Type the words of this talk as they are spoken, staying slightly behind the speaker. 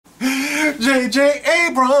J.J.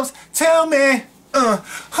 Abrams, tell me,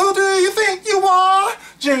 who do you think you are?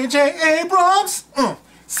 J.J. Abrams,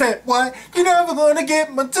 said what? You're never gonna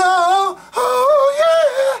get my dough. Oh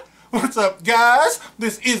yeah. What's up, guys?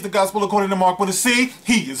 This is the Gospel According to Mark with a C.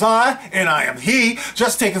 He is I, and I am he.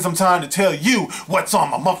 Just taking some time to tell you what's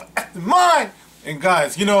on my motherfucking mind. And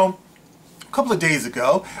guys, you know, a couple of days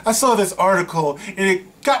ago, I saw this article, and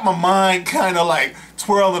it got my mind kind of like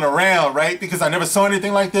twirling around, right? Because I never saw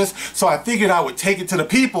anything like this, so I figured I would take it to the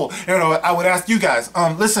people, and I would ask you guys,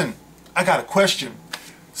 listen, I got a question.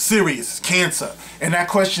 Serious cancer. And that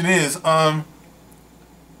question is,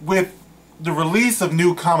 with the release of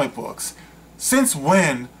new comic books, since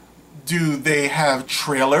when do they have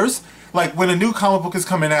trailers? Like when a new comic book is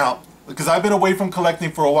coming out, because I've been away from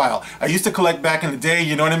collecting for a while. I used to collect back in the day,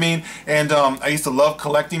 you know what I mean? And I used to love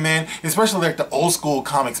collecting, man, especially like the old school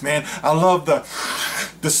comics, man. I love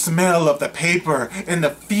the smell of the paper and the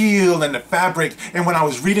feel and the fabric. And when I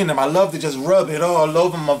was reading them, I loved to just rub it all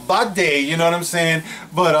over my body, you know what I'm saying?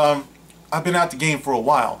 But I've been out the game for a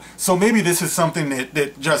while, so maybe this is something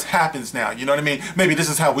that just happens now, you know what I mean? Maybe this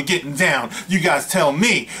is how we're getting down. You guys tell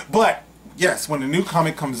me. But yes, when a new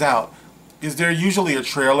comic comes out, is there usually a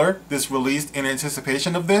trailer that's released in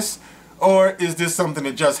anticipation of this? Or is this something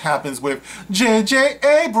that just happens with J.J.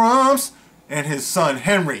 Abrams and his son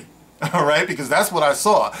Henry? Alright, because that's what I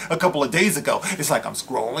saw a couple of days ago. It's like I'm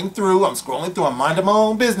scrolling through, I'm minding my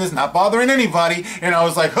own business, not bothering anybody, and I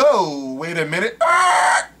was like, oh, wait a minute.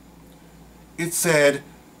 It said,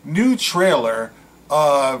 new trailer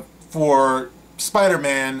for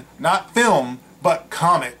Spider-Man, not film, but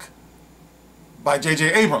comic, by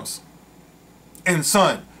J.J. Abrams and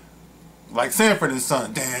Son, like Sanford and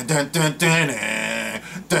Son. Dun, dun, dun, dun,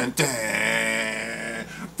 dun, dun, dun,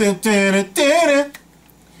 dun,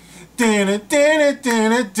 dun,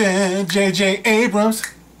 dun, dun, J.J. Abrams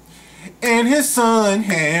and his son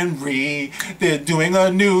Henry, they're doing a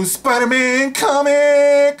new Spider-Man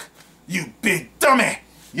comic. You big dummy!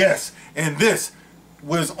 Yes, and this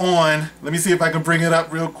was on, let me see if I can bring it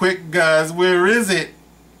up real quick, guys. Where is it?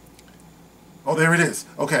 Oh, there it is.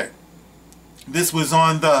 Okay. This was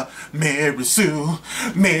on the Mary Sue,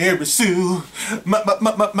 Mary Sue, Mary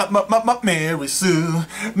Sue,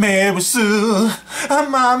 Mary Sue,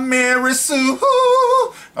 my Mary Sue.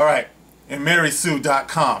 Alright, and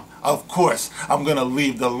marysue.com. Of course, I'm going to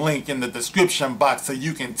leave the link in the description box so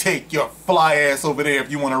you can take your fly ass over there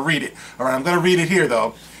if you want to read it. Alright, I'm going to read it here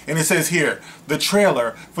though. And it says here, the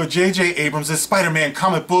trailer for J.J. Abrams' Spider-Man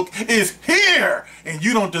comic book is here! And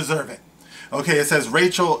you don't deserve it. Okay, it says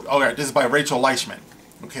Rachel, alright, this is by Rachel Leichman.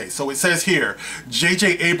 Okay, so it says here,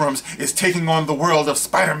 J.J. Abrams is taking on the world of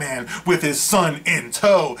Spider-Man with his son in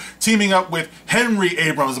tow, teaming up with Henry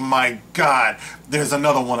Abrams, my God, there's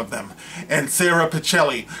another one of them, and Sarah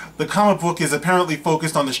Pichelli. The comic book is apparently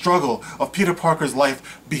focused on the struggle of Peter Parker's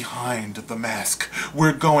life behind the mask.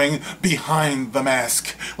 We're going behind the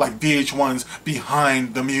mask, like VH1's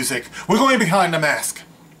Behind the Music. We're going behind the mask.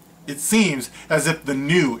 It seems as if the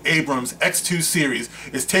new Abrams X2 series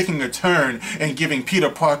is taking a turn and giving Peter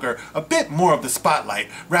Parker a bit more of the spotlight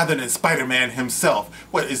rather than Spider-Man himself.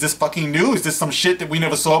 What, is this fucking new? Is this some shit that we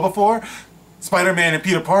never saw before? Spider-Man and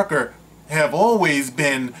Peter Parker have always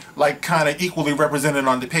been like kind of equally represented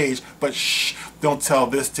on the page, but shh, don't tell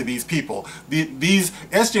this to these people. These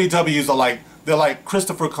SJWs are like, they're like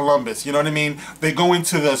Christopher Columbus, you know what I mean? They go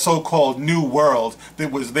into the so-called new world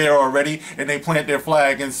that was there already, and they plant their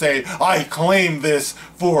flag and say, I claim this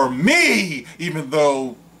for me, even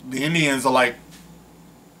though the Indians are like,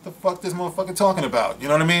 what the fuck this motherfucker talking about? You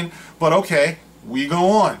know what I mean? But okay, we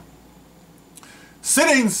go on.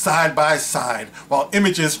 Sitting side by side while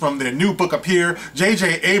images from their new book appear,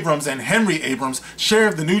 J.J. Abrams and Henry Abrams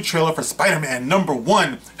shared the new trailer for Spider-Man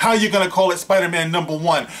 #1. How you gonna call it Spider-Man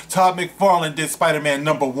 #1? Todd McFarlane did Spider-Man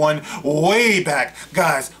 #1 way back.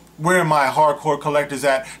 Guys, where are my hardcore collectors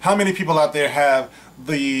at? How many people out there have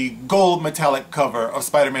the gold metallic cover of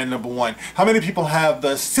Spider-Man #1? How many people have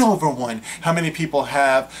the silver one? How many people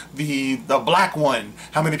have the black one?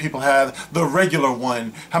 How many people have the regular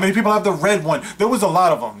one? How many people have the red one? There was a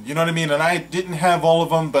lot of them, you know what I mean? And I didn't have all of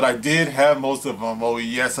them, but I did have most of them. Oh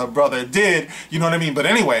yes, a brother did, you know what I mean? But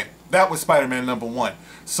anyway, that was Spider-Man #1.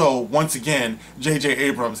 So once again, J.J.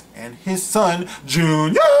 Abrams and his son,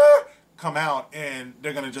 Junior, come out and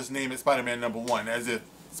they're gonna just name it Spider-Man #1 as if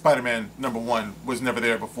Spider-Man #1 was never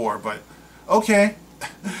there before, but okay.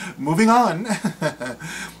 Moving on.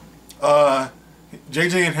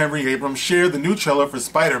 JJ and Henry Abrams share the new trailer for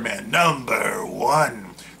Spider-Man #1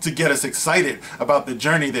 to get us excited about the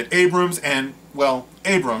journey that Abrams and, well,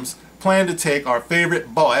 Abrams plan to take our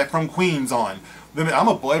favorite boy from Queens on. I'm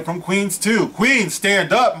a boy from Queens too. Queens,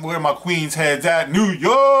 stand up. Where my Queens heads at? New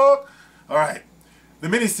York. All right. The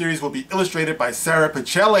miniseries will be illustrated by Sarah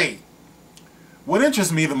Pichelli. What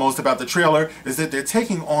interests me the most about the trailer is that they're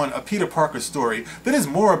taking on a Peter Parker story that is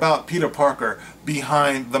more about Peter Parker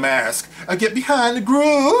behind the mask. I get behind the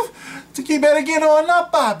groove, to you better get on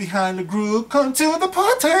up behind the groove, come to the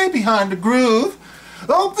party behind the groove.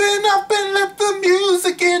 Open up and let the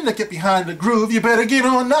music in, to get behind the groove, you better get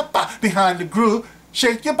on up behind the groove.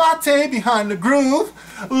 Shake your body behind the groove.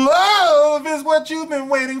 Love is what you've been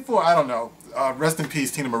waiting for. I don't know. Rest in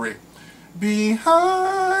peace, Tina Marie.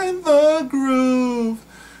 Behind the groove.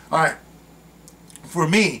 Alright. For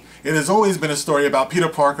me, it has always been a story about Peter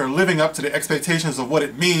Parker living up to the expectations of what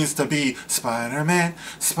it means to be Spider-Man,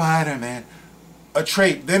 Spider-Man. A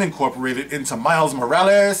trait then incorporated into Miles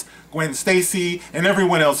Morales, Gwen Stacy, and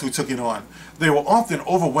everyone else who took it on. They were often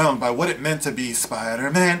overwhelmed by what it meant to be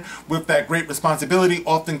Spider-Man, with that great responsibility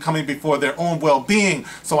often coming before their own well-being.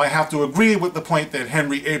 So I have to agree with the point that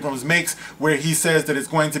Henry Abrams makes, where he says that it's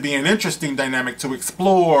going to be an interesting dynamic to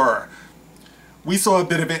explore. We saw a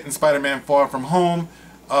bit of it in Spider-Man Far From Home,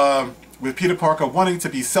 with Peter Parker wanting to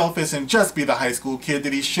be selfish and just be the high school kid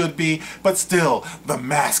that he should be, but still, the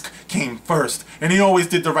mask came first, and he always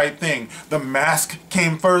did the right thing. The mask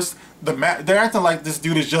came first. They're acting like this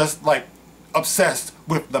dude is just like obsessed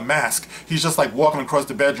with the mask. He's just like walking across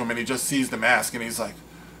the bedroom and he just sees the mask and he's like,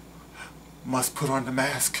 must put on the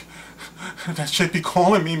mask. That shit be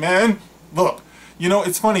calling me, man. Look, you know,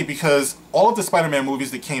 it's funny because all of the Spider-Man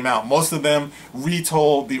movies that came out, most of them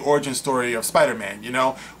retold the origin story of Spider-Man, you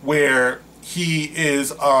know, where he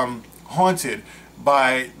is haunted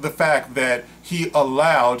by the fact that he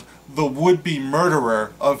allowed the would-be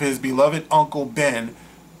murderer of his beloved Uncle Ben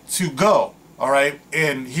to go, all right?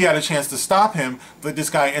 And he had a chance to stop him, but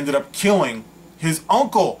this guy ended up killing his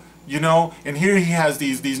uncle, you know? And here he has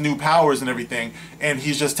these new powers and everything, and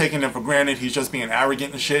he's just taking them for granted. He's just being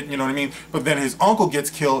arrogant and shit, you know what I mean? But then his uncle gets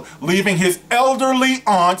killed, leaving his elderly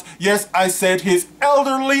aunt, yes, I said his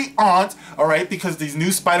elderly aunt, all right? Because these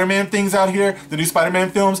new Spider-Man things out here, the new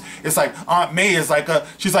Spider-Man films, it's like Aunt May is like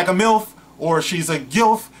she's like a MILF, or she's a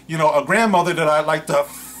GILF, you know, a grandmother that I like to,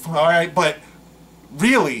 all right? But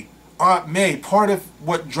really, Aunt May, part of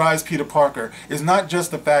what drives Peter Parker is not just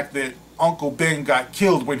the fact that Uncle Ben got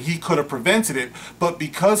killed when he could have prevented it, but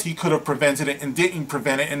because he could have prevented it and didn't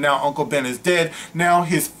prevent it, and now Uncle Ben is dead, now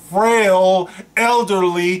his frail,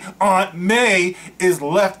 elderly Aunt May is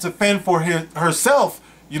left to fend for herself.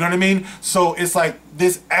 You know what I mean? So it's like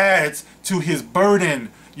this adds to his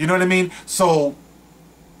burden. You know what I mean? So,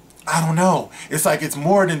 I don't know. It's like it's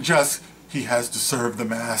more than just he has to serve the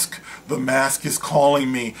mask. The mask is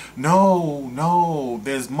calling me. No, no.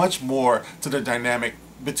 There's much more to the dynamic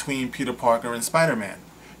between Peter Parker and Spider-Man.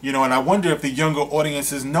 You know, and I wonder if the younger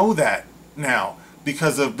audiences know that now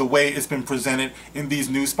because of the way it's been presented in these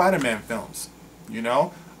new Spider-Man films. You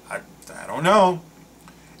know? I don't know.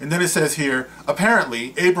 And then it says here,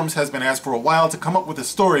 apparently, Abrams has been asked for a while to come up with a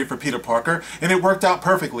story for Peter Parker, and it worked out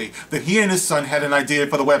perfectly that he and his son had an idea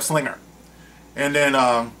for the web slinger. And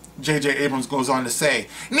then, J.J. Abrams goes on to say,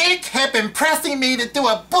 Nick had been pressing me to do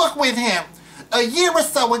a book with him. A year or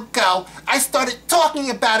so ago, I started talking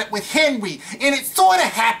about it with Henry, and it sort of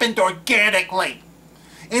happened organically.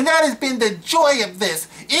 And that has been the joy of this.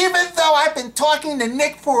 Even though I've been talking to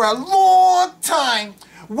Nick for a long time,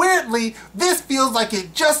 weirdly, this feels like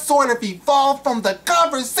it just sort of evolved from the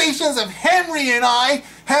conversations of Henry and I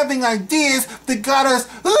having ideas that got us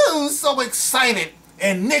so excited.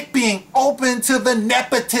 And Nick being open to the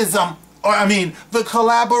nepotism, or I mean, the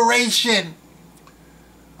collaboration.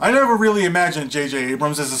 I never really imagined J.J.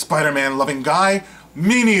 Abrams as a Spider-Man loving guy.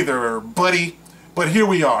 Me neither, buddy. But here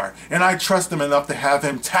we are, and I trust him enough to have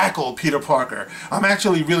him tackle Peter Parker. I'm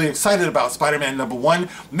actually really excited about Spider-Man #1,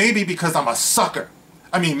 maybe because I'm a sucker.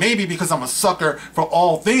 Maybe because I'm a sucker for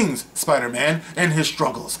all things Spider-Man and his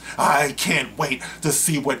struggles. I can't wait to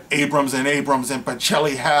see what Abrams and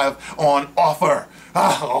Pichelli have on offer.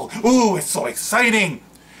 Ooh, it's so exciting.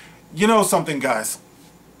 You know something, guys?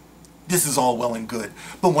 This is all well and good.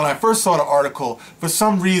 But when I first saw the article, for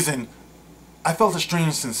some reason, I felt a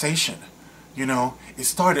strange sensation. You know, it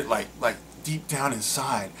started like deep down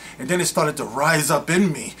inside, and then it started to rise up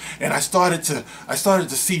in me, and I started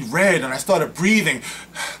to see red, and I started breathing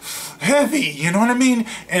heavy, you know what I mean?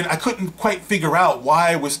 And I couldn't quite figure out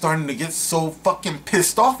why I was starting to get so fucking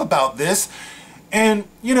pissed off about this. And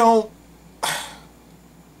you know,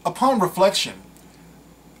 upon reflection,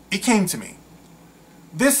 it came to me.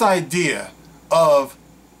 This idea of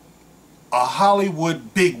a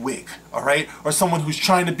Hollywood bigwig, all right, or someone who's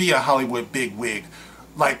trying to be a Hollywood bigwig,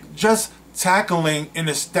 like just tackling an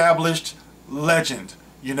established legend,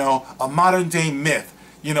 you know, a modern day myth,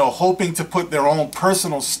 you know, hoping to put their own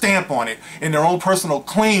personal stamp on it and their own personal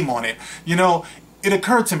claim on it. You know, it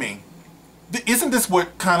occurred to me, isn't this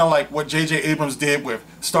what kind of like what J.J. Abrams did with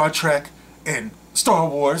Star Trek and Star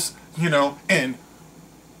Wars, you know, and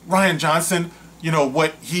Rian Johnson, you know,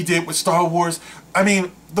 what he did with Star Wars? I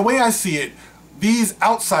mean, the way I see it, these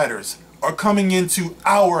outsiders are coming into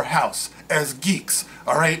our house as geeks,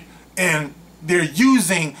 all right? And they're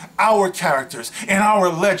using our characters and our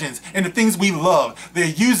legends and the things we love. They're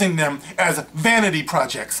using them as vanity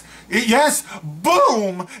projects. Yes,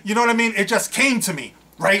 boom! You know what I mean? It just came to me,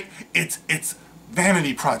 right? It's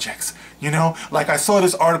vanity projects, you know? Like I saw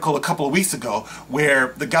this article a couple of weeks ago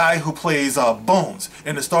where the guy who plays Bones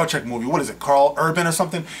in the Star Trek movie, what is it, Carl Urban or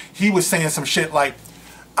something? He was saying some shit like,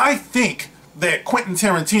 I think that Quentin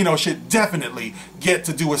Tarantino should definitely get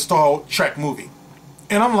to do a Star Trek movie.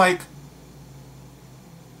 And I'm like,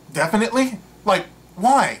 definitely? Like,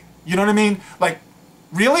 why? You know what I mean? Like,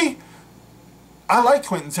 really? I like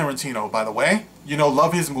Quentin Tarantino, by the way. You know,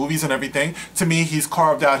 love his movies and everything. To me, he's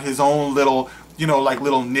carved out his own little, you know, like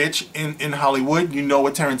little niche in Hollywood. You know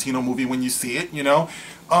a Tarantino movie when you see it, you know?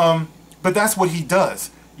 But that's what he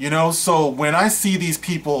does, you know? So when I see these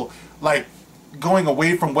people, like, going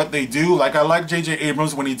away from what they do, like I like J.J.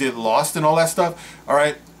 Abrams when he did Lost and all that stuff, all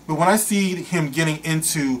right? But when I see him getting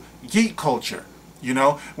into geek culture, you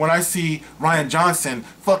know, when I see Rian Johnson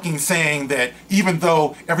fucking saying that even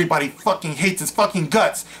though everybody fucking hates his fucking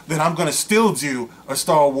guts, that I'm gonna still do a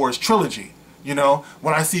Star Wars trilogy, you know,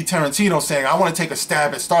 when I see Tarantino saying I want to take a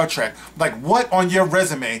stab at Star Trek, like what on your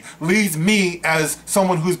resume leads me as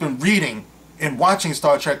someone who's been reading and watching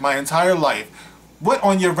Star Trek my entire life, what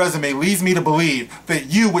on your resume leads me to believe that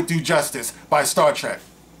you would do justice by Star Trek?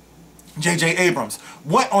 J.J. Abrams,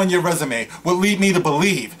 what on your resume would lead me to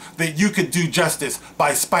believe that you could do justice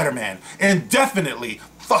by Spider-Man? And definitely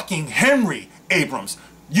fucking Henry Abrams,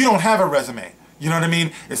 you don't have a resume. You know what I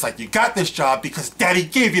mean? It's like you got this job because daddy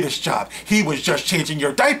gave you this job. He was just changing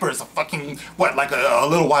your diapers a fucking, what, like a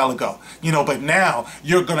little while ago. You know, but now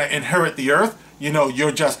you're gonna inherit the earth. You know,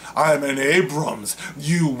 you're just, I'm an Abrams.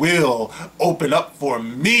 You will open up for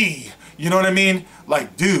me. You know what I mean?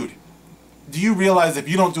 Like, dude, do you realize if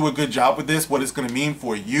you don't do a good job with this, what it's going to mean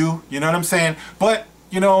for you? You know what I'm saying? But,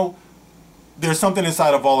 you know, there's something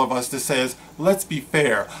inside of all of us that says, let's be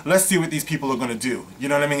fair. Let's see what these people are going to do. You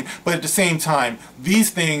know what I mean? But at the same time, these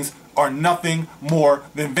things are nothing more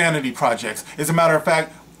than vanity projects. As a matter of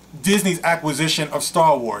fact, Disney's acquisition of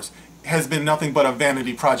Star Wars has been nothing but a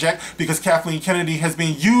vanity project because Kathleen Kennedy has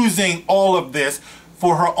been using all of this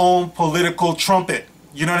for her own political trumpet.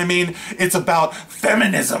 You know what I mean? It's about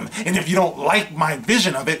feminism. And if you don't like my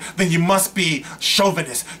vision of it, then you must be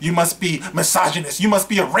chauvinist. You must be misogynist. You must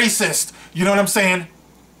be a racist. You know what I'm saying?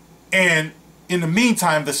 And in the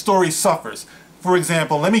meantime, the story suffers. For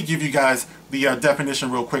example, let me give you guys the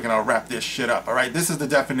definition real quick and I'll wrap this shit up. All right? This is the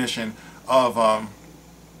definition of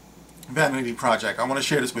vanity project. I want to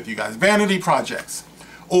share this with you guys. Vanity projects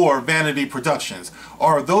or vanity productions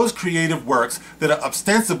are those creative works that are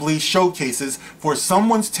ostensibly showcases for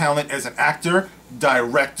someone's talent as an actor,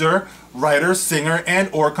 director, writer, singer, and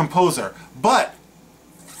or composer, but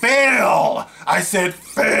fail, I said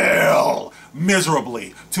fail,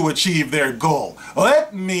 miserably to achieve their goal.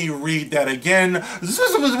 Let me read that again.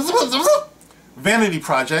 Vanity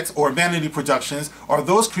projects or vanity productions are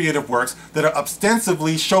those creative works that are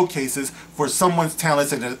ostensibly showcases for someone's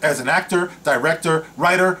talents as an actor, director,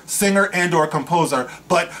 writer, singer, and or composer,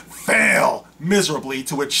 but fail miserably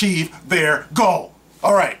to achieve their goal.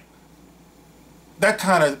 All right. That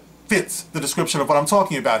kind of fits the description of what I'm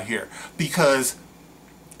talking about here, because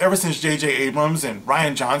ever since J.J. Abrams and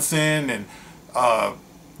Rian Johnson and,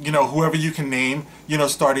 you know, whoever you can name, you know,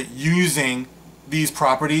 started using these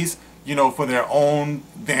properties, you know, for their own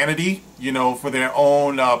vanity, you know, for their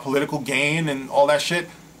own political gain and all that shit,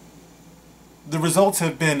 the results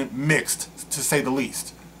have been mixed, to say the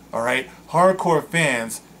least. All right? Hardcore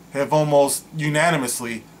fans have almost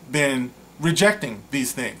unanimously been rejecting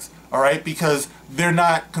these things. All right? Because they're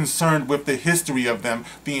not concerned with the history of them,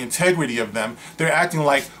 the integrity of them. They're acting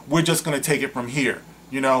like we're just going to take it from here.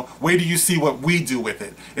 You know, wait till you see what we do with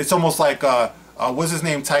it. It's almost like, what's his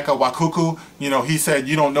name, Taika Waititi? You know, he said,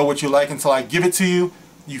 you don't know what you like until I give it to you.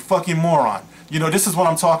 You fucking moron. You know, this is what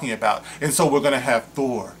I'm talking about. And so we're going to have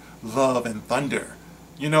Thor, Love and Thunder.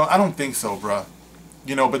 You know, I don't think so, bruh.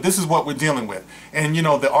 You know, but this is what we're dealing with. And, you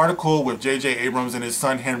know, the article with J.J. Abrams and his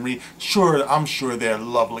son Henry, sure, I'm sure they're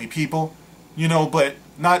lovely people. You know, but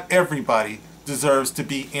not everybody deserves to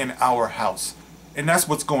be in our house. And that's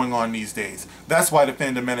what's going on these days. That's why the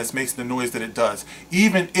Phantom Menace makes the noise that it does.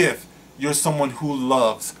 Even if you're someone who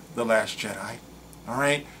loves The Last Jedi,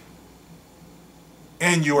 alright?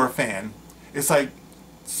 And you're a fan, it's like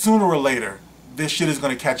sooner or later, this shit is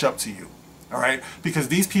going to catch up to you. Alright? Because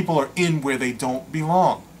these people are in where they don't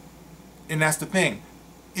belong. And that's the thing.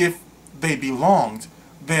 If they belonged,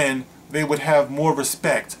 then they would have more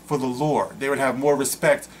respect for the lore. They would have more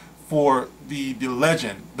respect for the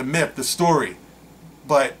legend, the myth, the story.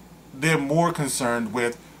 But they're more concerned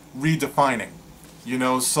with redefining. You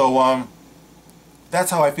know, so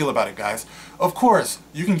that's how I feel about it, guys. Of course,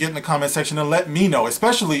 you can get in the comment section and let me know,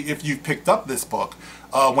 especially if you've picked up this book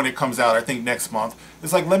when it comes out, I think next month.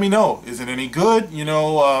 It's like, let me know. Is it any good? You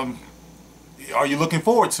know, are you looking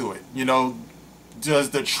forward to it? You know,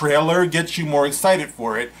 does the trailer get you more excited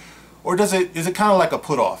for it? Or is it kind of like a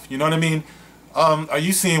put off? You know what I mean? Are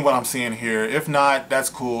you seeing what I'm seeing here? If not, that's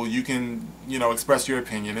cool. You can, you know, express your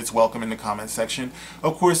opinion. It's welcome in the comment section.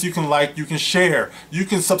 Of course, you can like, you can share, you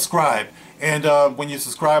can subscribe. And when you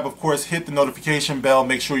subscribe, of course, hit the notification bell.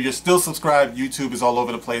 Make sure you're still subscribed. YouTube is all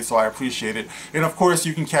over the place, so I appreciate it. And of course,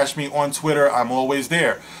 you can catch me on Twitter. I'm always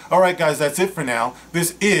there. All right, guys, that's it for now.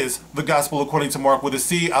 This is The Gospel According to Mark with a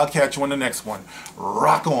C. I'll catch you on the next one.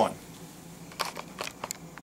 Rock on.